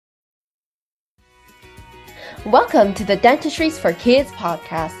Welcome to the Dentistries for Kids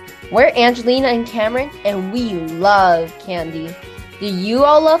podcast. We're Angelina and Cameron, and we love candy. Do you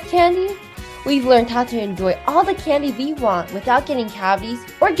all love candy? We've learned how to enjoy all the candy we want without getting cavities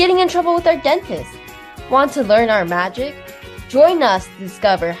or getting in trouble with our dentist. Want to learn our magic? Join us to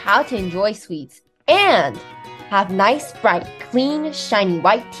discover how to enjoy sweets and have nice, bright, clean, shiny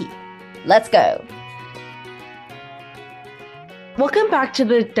white teeth. Let's go! Welcome back to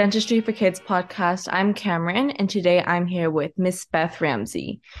the Dentistry for Kids podcast. I'm Cameron, and today I'm here with Miss Beth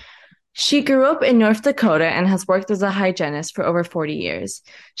Ramsey. She grew up in North Dakota and has worked as a hygienist for over 40 years.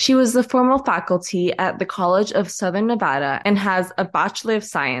 She was the formal faculty at the College of Southern Nevada and has a Bachelor of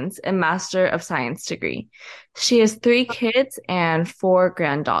Science and Master of Science degree. She has 3 kids and 4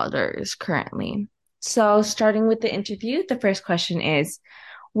 granddaughters currently. So starting with the interview, the first question is,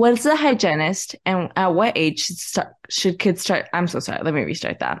 what is a hygienist and at what age should kids start? I'm so sorry. Let me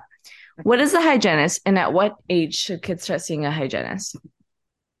restart that. What is a hygienist and at what age should kids start seeing a hygienist?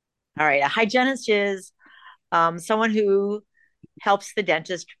 All right. A hygienist is someone who helps the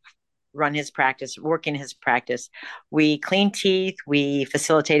dentist run his practice, work in his practice. We clean teeth. We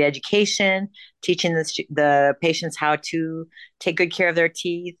facilitate education, teaching the patients how to take good care of their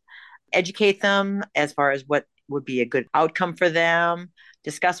teeth, educate them as far as what would be a good outcome for them,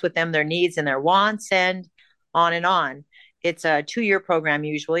 discuss with them their needs and their wants, and on and on. It's a 2-year program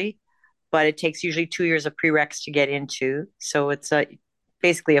usually, but it takes usually 2 years of prereqs to get into. So it's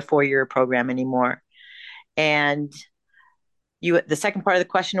basically a 4-year program anymore. And the second part of the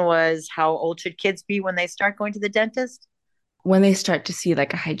question was, how old should kids be when they start going to the dentist? When they start to see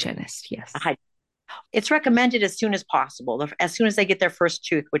like a hygienist, yes. It's recommended as soon as possible, as soon as they get their first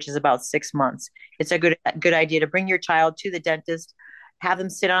tooth, which is about 6 months. It's a good idea to bring your child to the dentist, have them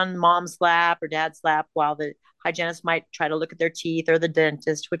sit on mom's lap or dad's lap while the hygienist might try to look at their teeth, or the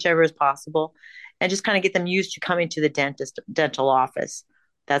dentist, whichever is possible, and just kind of get them used to coming to the dental office.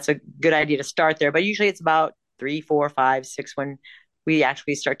 That's a good idea to start there. But usually it's about 3, 4, 5, 6 when we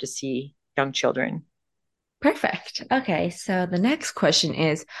actually start to see young children. Perfect. Okay, so the next question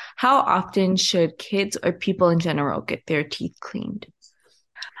is, how often should kids or people in general get their teeth cleaned?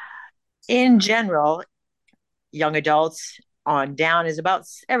 In general, young adults on down is about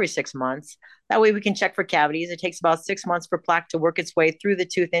every 6 months. That way we can check for cavities. It takes about 6 months for plaque to work its way through the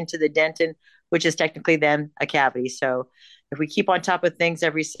tooth into the dentin, which is technically then a cavity. So if we keep on top of things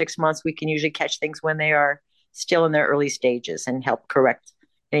every 6 months, we can usually catch things when they are still in their early stages and help correct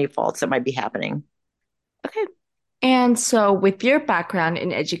any faults that might be happening. Okay. And so with your background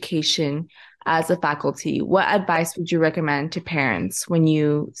in education as a faculty, what advice would you recommend to parents when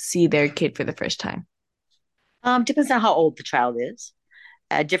you see their kid for the first time? Depends on how old the child is.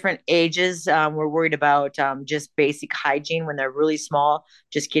 At different ages, we're worried about just basic hygiene when they're really small,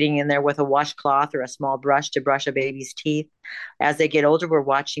 just getting in there with a washcloth or a small brush to brush a baby's teeth. As they get older, we're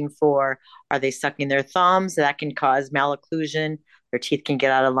watching for, are they sucking their thumbs? That can cause malocclusion. Their teeth can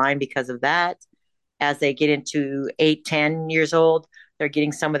get out of line because of that. As they get into 8, 10 years old, they're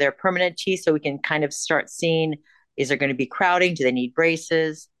getting some of their permanent teeth. So we can kind of start seeing, is there going to be crowding? Do they need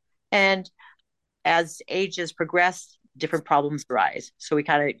braces? And as ages progress, different problems arise. So we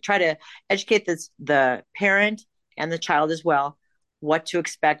kind of try to educate the parent and the child as well, what to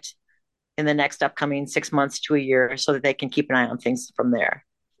expect in the next upcoming 6 months to a year, so that they can keep an eye on things from there.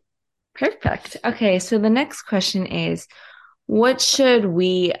 Perfect. Okay, so the next question is, what should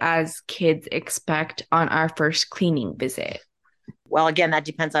we as kids expect on our first cleaning visit? Well, again, that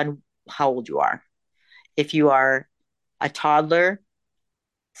depends on how old you are. If you are a toddler,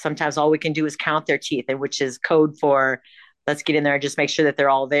 sometimes all we can do is count their teeth, and which is code for, let's get in there and just make sure that they're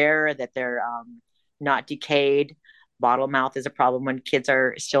all there, that they're not decayed. Bottle mouth is a problem when kids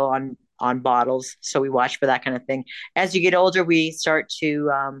are still on bottles, so we watch for that kind of thing. As you get older, we start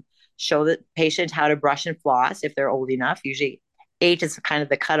to show the patient how to brush and floss if they're old enough. Usually 8 is kind of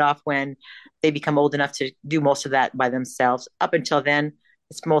the cutoff when they become old enough to do most of that by themselves. Up until then,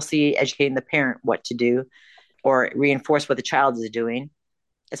 it's mostly educating the parent what to do or reinforce what the child is doing.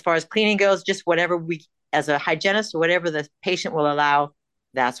 As far as cleaning goes, just whatever we, as a hygienist, whatever the patient will allow,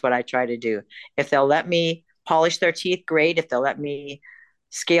 that's what I try to do. If they'll let me polish their teeth, great. If they'll let me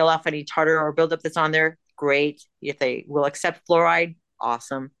scale off any tartar or buildup that's on there, great. If they will accept fluoride,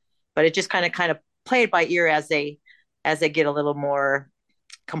 awesome. But it just kind of play it by ear as they get a little more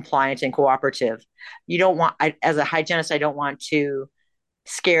compliant and cooperative. You don't want, as a hygienist, I don't want to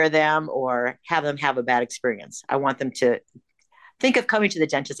scare them or have them have a bad experience. I want them to think of coming to the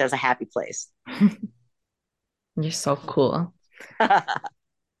dentist as a happy place. You're so cool.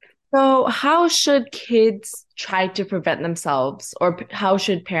 So, how should kids try to prevent themselves, or how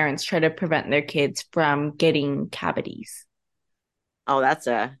should parents try to prevent their kids from getting cavities? Oh, that's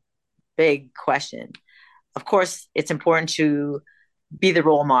a big question. Of course, it's important to be the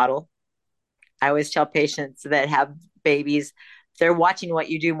role model. I always tell patients that have babies, they're watching what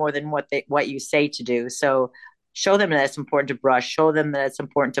you do more than what you say to do. So show them that it's important to brush, show them that it's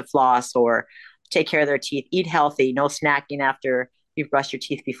important to floss or take care of their teeth, eat healthy, no snacking after you've brushed your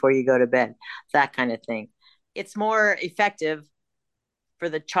teeth before you go to bed, that kind of thing. It's more effective for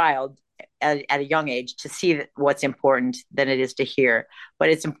the child at a young age to see what's important than it is to hear. But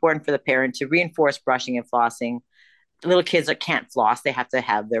it's important for the parent to reinforce brushing and flossing. Little kids that can't floss, they have to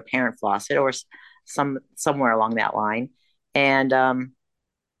have their parent floss it or somewhere along that line. And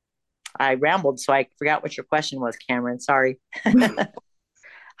I rambled, so I forgot what your question was, Cameron. Sorry.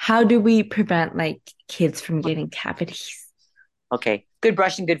 How do we prevent like kids from getting cavities? Okay, good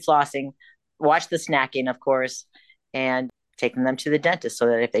brushing, good flossing. Watch the snacking, of course, and taking them to the dentist so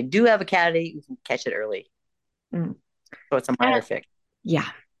that if they do have a cavity, you can catch it early. Mm. So it's a minor fix. Yeah.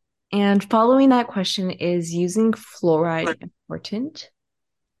 And following that question, is using fluoride important?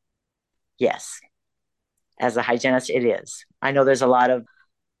 Yes. As a hygienist, it is. I know there's a lot of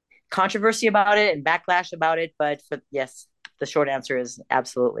controversy about it and backlash about it, but yes, the short answer is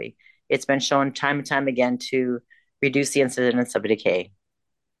absolutely. It's been shown time and time again to reduce the incidence of decay.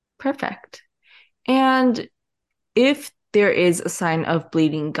 Perfect. And if there is a sign of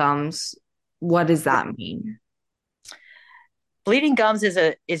bleeding gums, what does that mean? Bleeding gums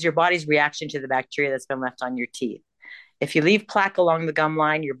is your body's reaction to the bacteria that's been left on your teeth. If you leave plaque along the gum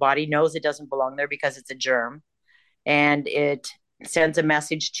line, your body knows it doesn't belong there because it's a germ, and it sends a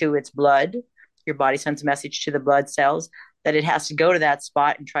message to its blood. Your body sends a message to the blood cells that it has to go to that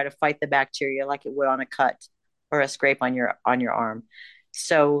spot and try to fight the bacteria like it would on a cut or a scrape on your arm.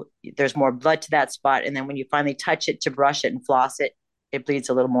 So there's more blood to that spot, and then when you finally touch it to brush it and floss it, it bleeds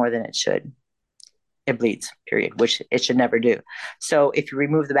a little more than it should. It bleeds, period, which it should never do. So if you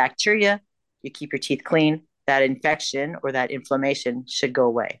remove the bacteria, you keep your teeth clean, that infection or that inflammation should go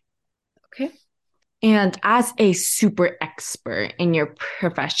away. Okay. And as a super expert in your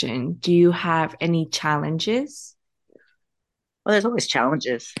profession, do you have any challenges? Well, there's always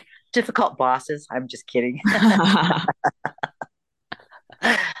challenges. Difficult bosses. I'm just kidding.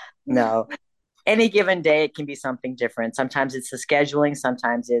 No. Any given day, it can be something different. Sometimes it's the scheduling.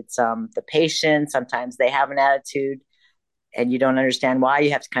 Sometimes it's the patient. Sometimes they have an attitude and you don't understand why.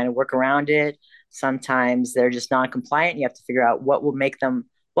 You have to kind of work around it. Sometimes they're just non-compliant. You have to figure out what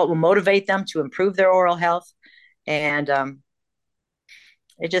will motivate them to improve their oral health. And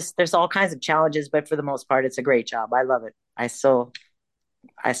there's all kinds of challenges, but for the most part, it's a great job. I love it. I still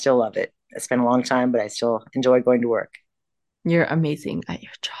love it. It's been a long time, but I still enjoy going to work. You're amazing at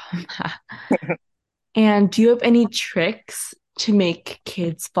your job. And do you have any tricks to make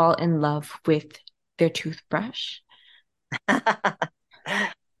kids fall in love with their toothbrush? Not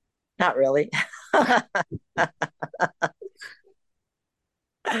really.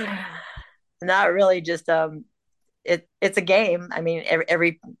 Not really. Just it's a game. I mean,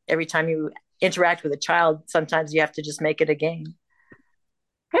 every time you interact with a child, sometimes you have to just make it a game.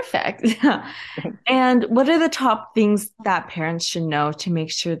 Perfect. And what are the top things that parents should know to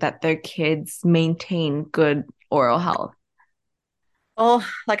make sure that their kids maintain good oral health? Oh,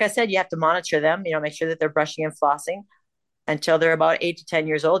 like I said, you have to monitor them, make sure that they're brushing and flossing until they're about 8 to 10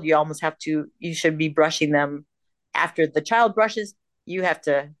 years old. You should be brushing them after the child brushes. You have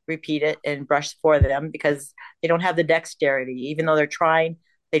to repeat it and brush for them because they don't have the dexterity. Even though they're trying,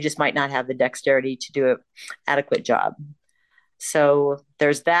 they just might not have the dexterity to do an adequate job. So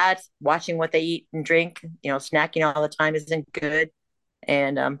there's that. Watching what they eat and drink, snacking all the time isn't good.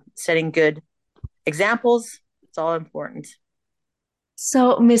 And setting good examples, it's all important.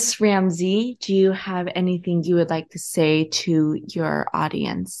 So, Miss Ramsey, do you have anything you would like to say to your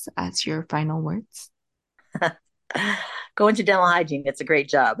audience as your final words? Go into dental hygiene. It's a great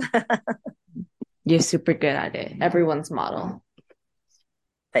job. You're super good at it. Everyone's model.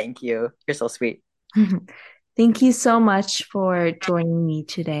 Thank you. You're so sweet. Thank you so much for joining me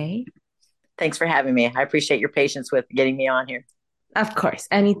today. Thanks for having me. I appreciate your patience with getting me on here. Of course,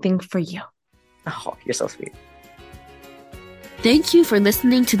 anything for you. Oh, you're so sweet. Thank you for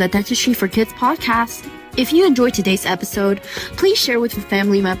listening to the Dentistry for Kids podcast. If you enjoyed today's episode, please share with a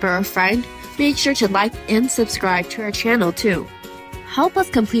family member or friend. Make sure to like and subscribe to our channel too. Help us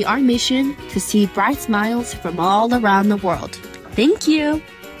complete our mission to see bright smiles from all around the world. Thank you.